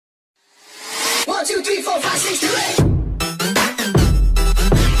1, 2, 3, 4, 5, 6, 2, 8.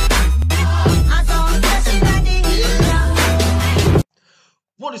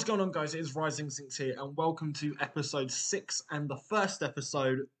 What is going on, guys? It is Rising Sinks here, and welcome to episode 6 and the first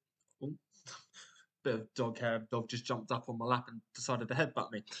episode. Oh, bit of dog hair. Dog just jumped up on my lap and decided to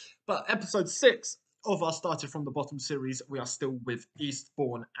headbutt me. But episode 6 of our Started from the Bottom series, we are still with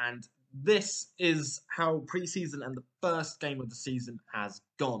Eastbourne, and this is how pre-season and the first game of the season has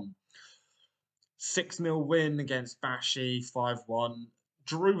gone. 6-0 win against Bashi, 5-1.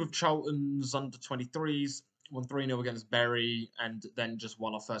 Drew with Charlton's under 23s. Won 3-0 against Bury, and then just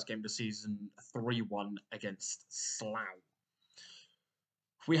won our first game of the season 3-1 against Slough.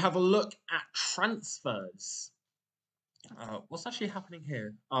 If we have a look at transfers, what's actually happening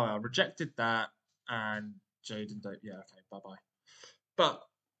here? Oh, I rejected that, and Jaden don't. Yeah, okay, bye-bye. But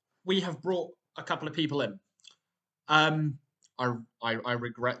we have brought a couple of people in. I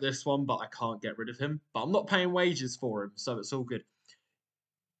regret this one, but I can't get rid of him. But I'm not paying wages for him, so it's all good.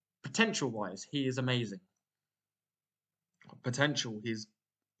 Potential-wise, he is amazing. Potential, he's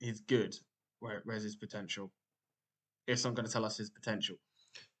good. Where's his potential? It's not going to tell us his potential.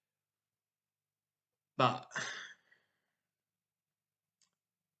 But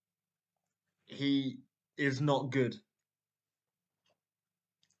he is not good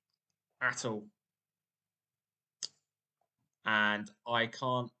at all. And I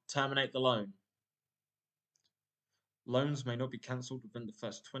can't terminate the loan. Loans may not be cancelled within the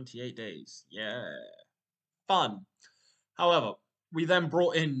first 28 days. Yeah. Fun. However, we then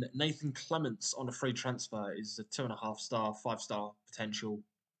brought in Nathan Clements on a free transfer. He's a 2.5-star, 5-star potential.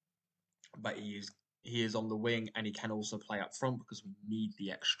 But he is on the wing, and he can also play up front because we need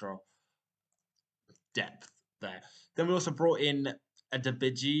the extra depth there. Then we also brought in a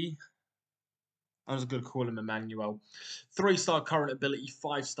Debiji. I was going to call him Emmanuel. 3-star current ability,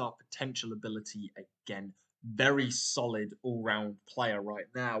 5-star potential ability again. Very solid all-round player right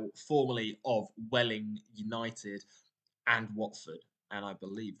now, formerly of Welling United and Watford. And I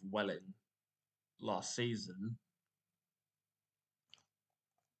believe Welling last season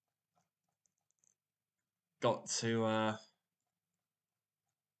got to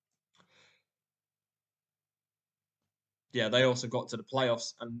yeah, they also got to the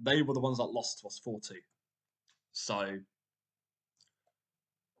playoffs, and they were the ones that lost to us 4-2. So,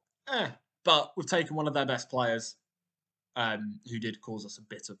 but we've taken one of their best players, who did cause us a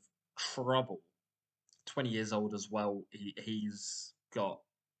bit of trouble. 20 years old as well. He's got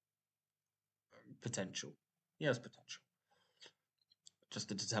potential. He has potential. Just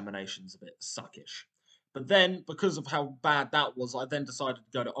the determination's a bit suckish. But then, because of how bad that was, I then decided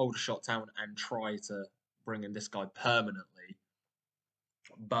to go to Aldershot Town and try to bring in this guy permanently.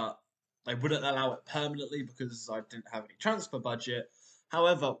 But they wouldn't allow it permanently because I didn't have any transfer budget.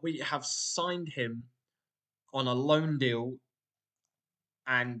 However, we have signed him on a loan deal,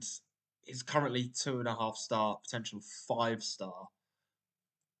 and he's currently 2.5-star, potential 5-star.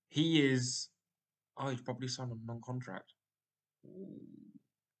 He is... Oh, he's probably signed on a non-contract.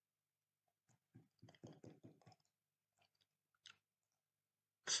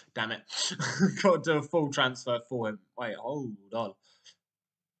 Damn it. Got to do a full transfer for him. Wait, hold on.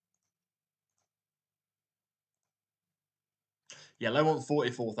 Yeah, they want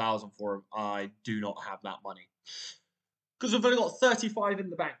 44,000 for him. I do not have that money. Because we've only got 35 in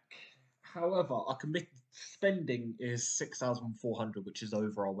the bank. However, our committed spending is 6,400, which is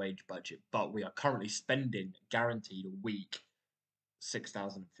over our wage budget. But we are currently spending, guaranteed a week,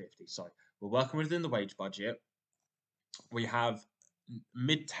 6,050. So we're working within the wage budget. We have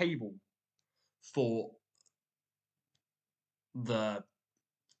mid-table for the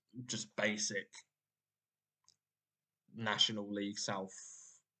just basic National League South.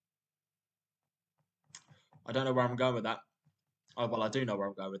 I don't know where I'm going with that. Oh, well, I do know where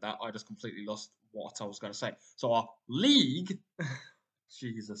I'm going with that. I just completely lost what I was going to say. So our league,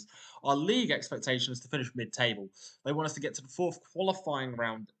 Jesus, our league expectation is to finish mid-table. They want us to get to the 4th qualifying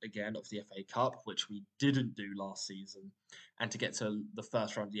round again of the FA Cup, which we didn't do last season, and to get to the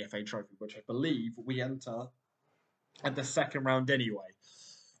first round of the FA Trophy, which I believe we enter at the 2nd round anyway.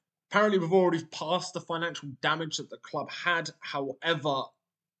 Apparently, we've already passed the financial damage that the club had. However,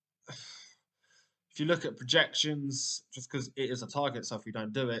 if you look at projections, just because it is a target, so if we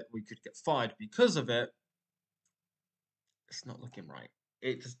don't do it, we could get fired because of it. It's not looking right.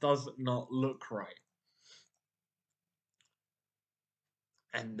 It just does not look right.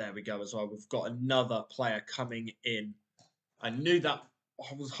 And there we go as well. We've got another player coming in. I knew that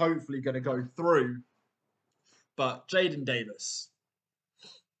I was hopefully going to go through, but Jaden Davis.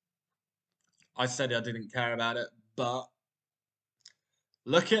 I said I didn't care about it, but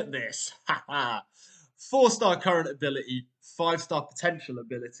Look at this. 4-star current ability, 5-star potential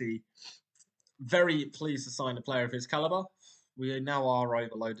ability. Very pleased to sign a player of his caliber. We now are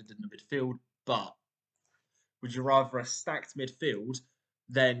overloaded in the midfield, but would you rather a stacked midfield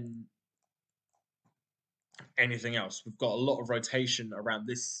than anything else? We've got a lot of rotation around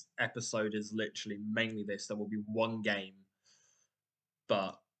this episode is literally mainly this. There will be one game,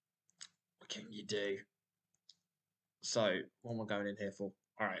 but what can you do? So, what am I going in here for?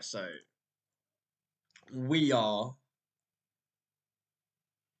 All right, so we are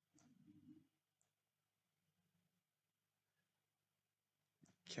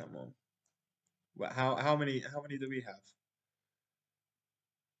come on. Well, how many do we have?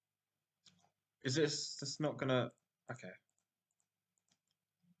 Is this not gonna okay.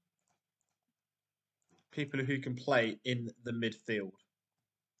 People who can play in the midfield.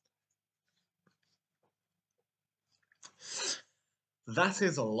 That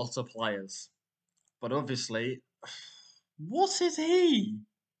is a lot of players. But obviously, what is he?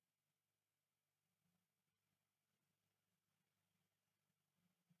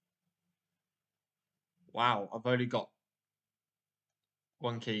 Wow, I've only got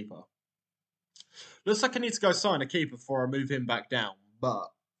one keeper. Looks like I need to go sign a keeper before I move him back down. But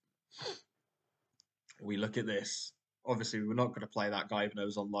we look at this. Obviously, we're not going to play that guy even though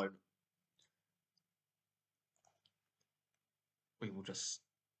he's on loan. We will just.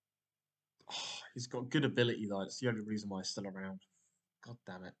 Oh, he's got good ability though. That's the only reason why he's still around. God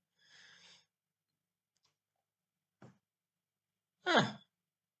damn it. Ah.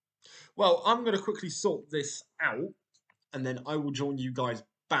 Well, I'm going to quickly sort this out, and then I will join you guys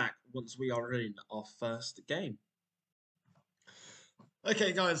back once we are in our first game.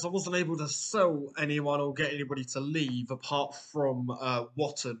 Okay, guys, I wasn't able to sell anyone or get anybody to leave apart from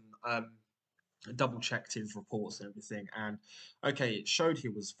Watton. Double checked his reports and everything, and okay, it showed he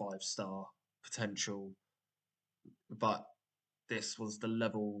was 5-star potential, but this was the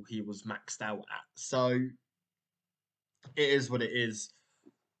level he was maxed out at. So it is what it is.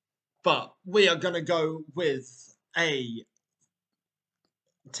 But we are going to go with a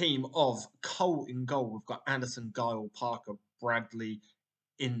team of Cole in goal. We've got Anderson, Guile, Parker, Bradley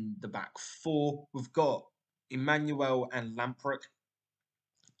in the back four. We've got Emmanuel and Lamprick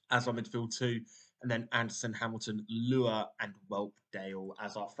as our midfield two. And then Anderson, Hamilton, Lua, and Whelpdale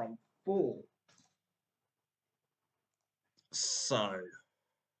as our front four. So,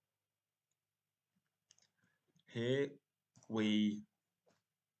 here we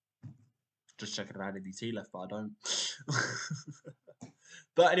just checking around NDT left, but I don't.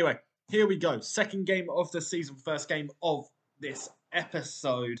 But anyway, here we go. Second game of the season, first game of this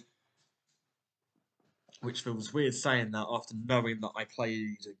episode. Which feels weird saying that after knowing that I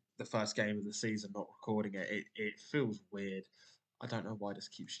played the first game of the season, not recording it. It feels weird. I don't know why this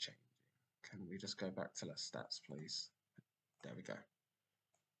keeps changing. Can we just go back to the stats, please? There we go.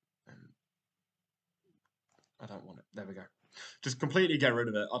 I don't want it. There we go. Just completely get rid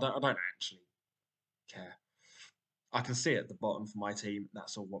of it. I don't actually care. I can see it at the bottom for my team.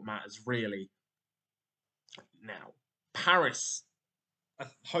 That's all what matters, really. Now, Paris. I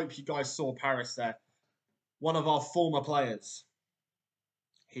hope you guys saw Paris there. One of our former players.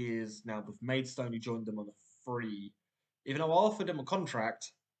 He is now with Maidstone. He joined them on a free. Even though I offered him a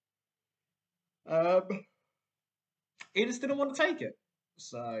contract, he just didn't want to take it.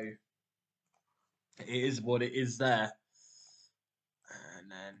 So it is what it is there.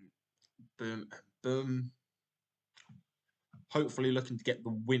 And then boom, boom. Hopefully looking to get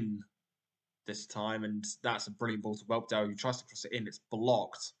the win this time. And that's a brilliant ball to Whelpdale. He tries to cross it in. It's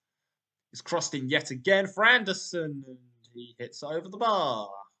blocked. It's crossed in yet again for Anderson. And he hits over the bar.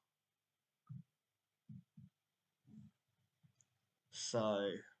 So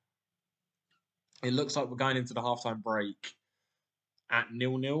it looks like we're going into the halftime break at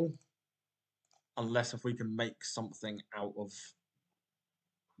 0-0. Unless if we can make something out of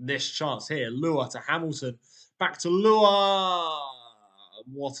this chance here. Lua to Hamilton. Back to Lua.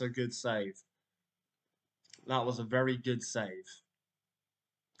 What a good save. That was a very good save.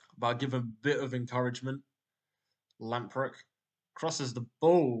 But I'll give a bit of encouragement. Lamprick crosses the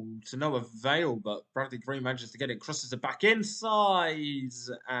ball to no avail, but Bradley Green manages to get it. Crosses it back inside.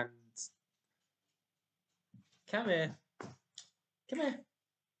 And come here. Come here.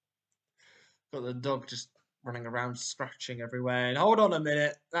 Got the dog just running around, scratching everywhere. And hold on a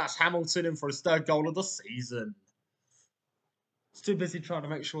minute. That's Hamilton in for his third goal of the season. It's too busy trying to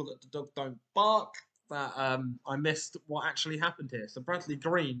make sure that the dog don't bark that I missed what actually happened here. So Bradley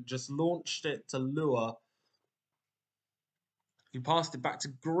Green just launched it to Lua. He passed it back to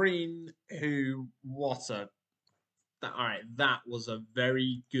Green, who, what a All right, that was a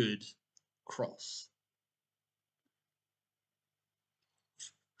very good cross.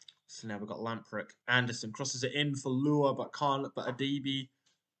 So now we've got Lamprick. Anderson crosses it in for Lua, but can't. But Adibi.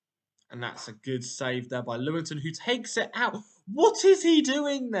 And that's a good save there by Lewington, who takes it out. What is he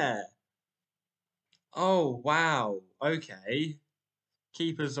doing there? Oh, wow. Okay.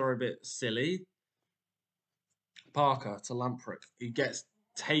 Keepers are a bit silly. Parker to Lamprick. He gets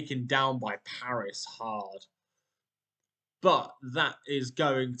taken down by Paris hard. But that is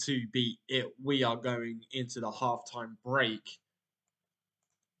going to be it. We are going into the halftime break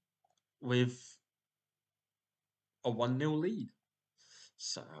with a 1-0 lead.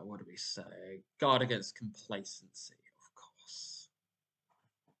 So, what do we say? Guard against complacency, of course.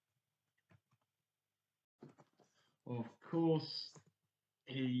 Of course,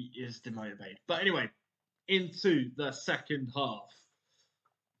 he is demotivated. But anyway, into the second half.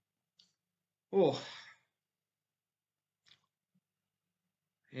 Oh,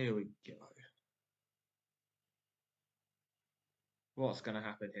 here we go. What's going to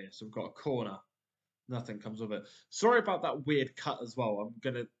happen here? So we've got a corner. Nothing comes of it. Sorry about that weird cut as well. I'm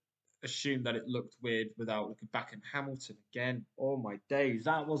going to assume that it looked weird without looking back. And Hamilton again. Oh my days.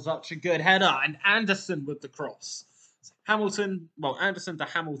 That was such a good header. And Anderson with the cross. Anderson to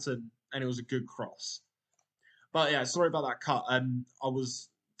Hamilton. And it was a good cross. But yeah, sorry about that cut. I was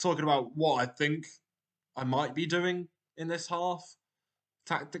talking about what I think I might be doing in this half.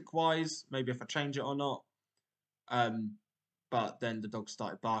 Tactic-wise. Maybe if I change it or not. But then the dog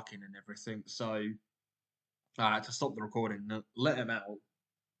started barking and everything. So I had to stop the recording, let him out,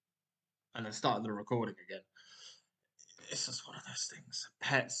 and then start the recording again. It's just one of those things.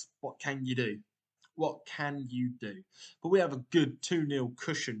 Pets, what can you do? What can you do? But we have a good 2-0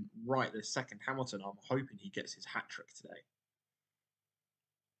 cushion right this second. Hamilton, I'm hoping he gets his hat-trick today.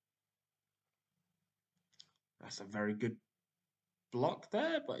 That's a very good block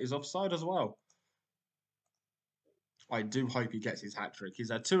there, but he's offside as well. I do hope he gets his hat-trick.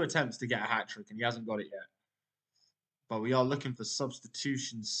 He's had 2 attempts to get a hat-trick, and he hasn't got it yet. But we are looking for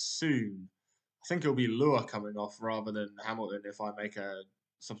substitutions soon. I think it'll be Lua coming off rather than Hamilton if I make a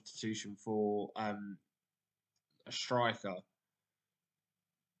substitution for a striker.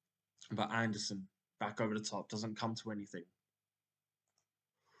 But Anderson back over the top doesn't come to anything.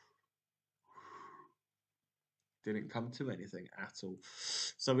 Didn't come to anything at all.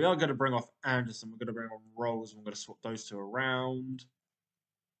 So we are going to bring off Anderson. We're going to bring on Rolls. We're going to swap those 2 around.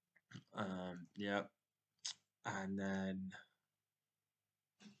 Yeah. And then...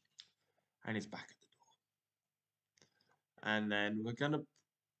 And he's back at the door. And then we're going to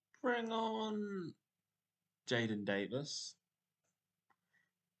bring on Jaden Davis.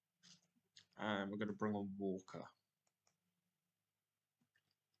 And we're going to bring on Walker.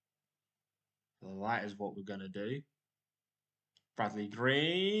 So that is what we're going to do. Bradley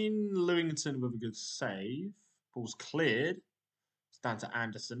Green. Lewington with a good save. Ball's cleared. It's down to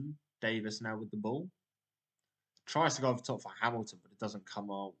Anderson. Davis now with the ball. Tries to go over top for Hamilton, but it doesn't come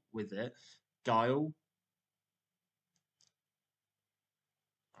out with it. Guile.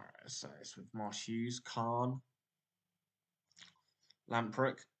 Alright, so it's with Marsh Hughes. Khan.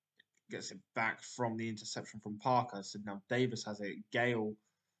 Lamprick gets it back from the interception from Parker. So now Davis has it. Gale.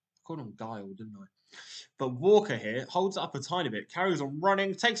 I called him Guile, didn't I? But Walker here holds it up a tiny bit. Carries on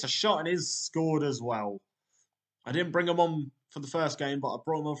running. Takes a shot and is scored as well. I didn't bring him on for the first game, but I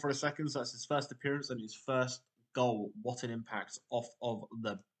brought him on for a second. So that's his first appearance and his first goal. What an impact off of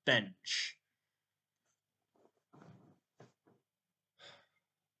the bench.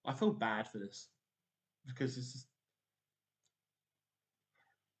 I feel bad for this because this is...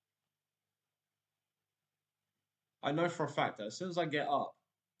 I know for a fact that as soon as I get up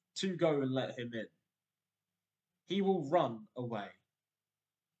to go and let him in, he will run away.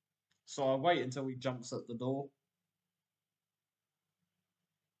 So I wait until he jumps at the door.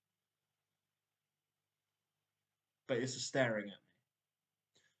 But it's just staring at me.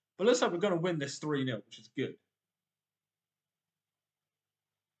 But looks like we're going to win this 3-0, which is good.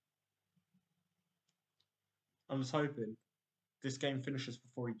 I'm just hoping this game finishes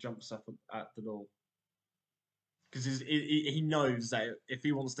before he jumps up at the door. Because he knows that if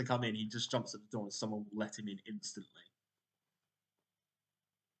he wants to come in, he just jumps at the door and someone will let him in instantly.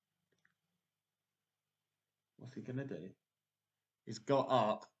 What's he going to do? He's got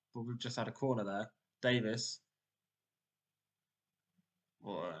up, but we've just had a corner there. Davis.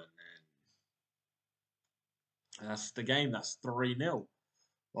 And that's the game. That's 3-0.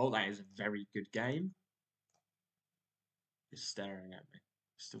 Well, that is a very good game. He's staring at me.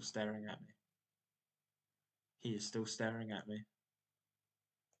 Still staring at me. He is still staring at me.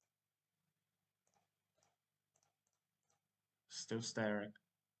 Still staring.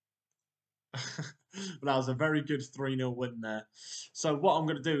 That was a very good 3-0 win there. So what I'm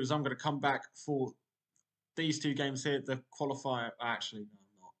going to do is I'm going to come back for these two games here. The qualifier. Actually,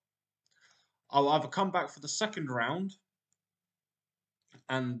 no, I'm not. I'll either come back for the second round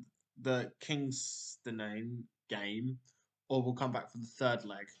and the Kingston game, or we'll come back for the third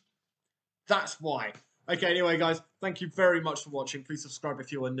leg. That's why. Okay, anyway, guys, thank you very much for watching. Please subscribe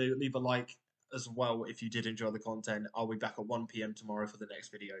if you are new. Leave a like as well if you did enjoy the content. I'll be back at 1 PM tomorrow for the next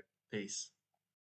video. Peace.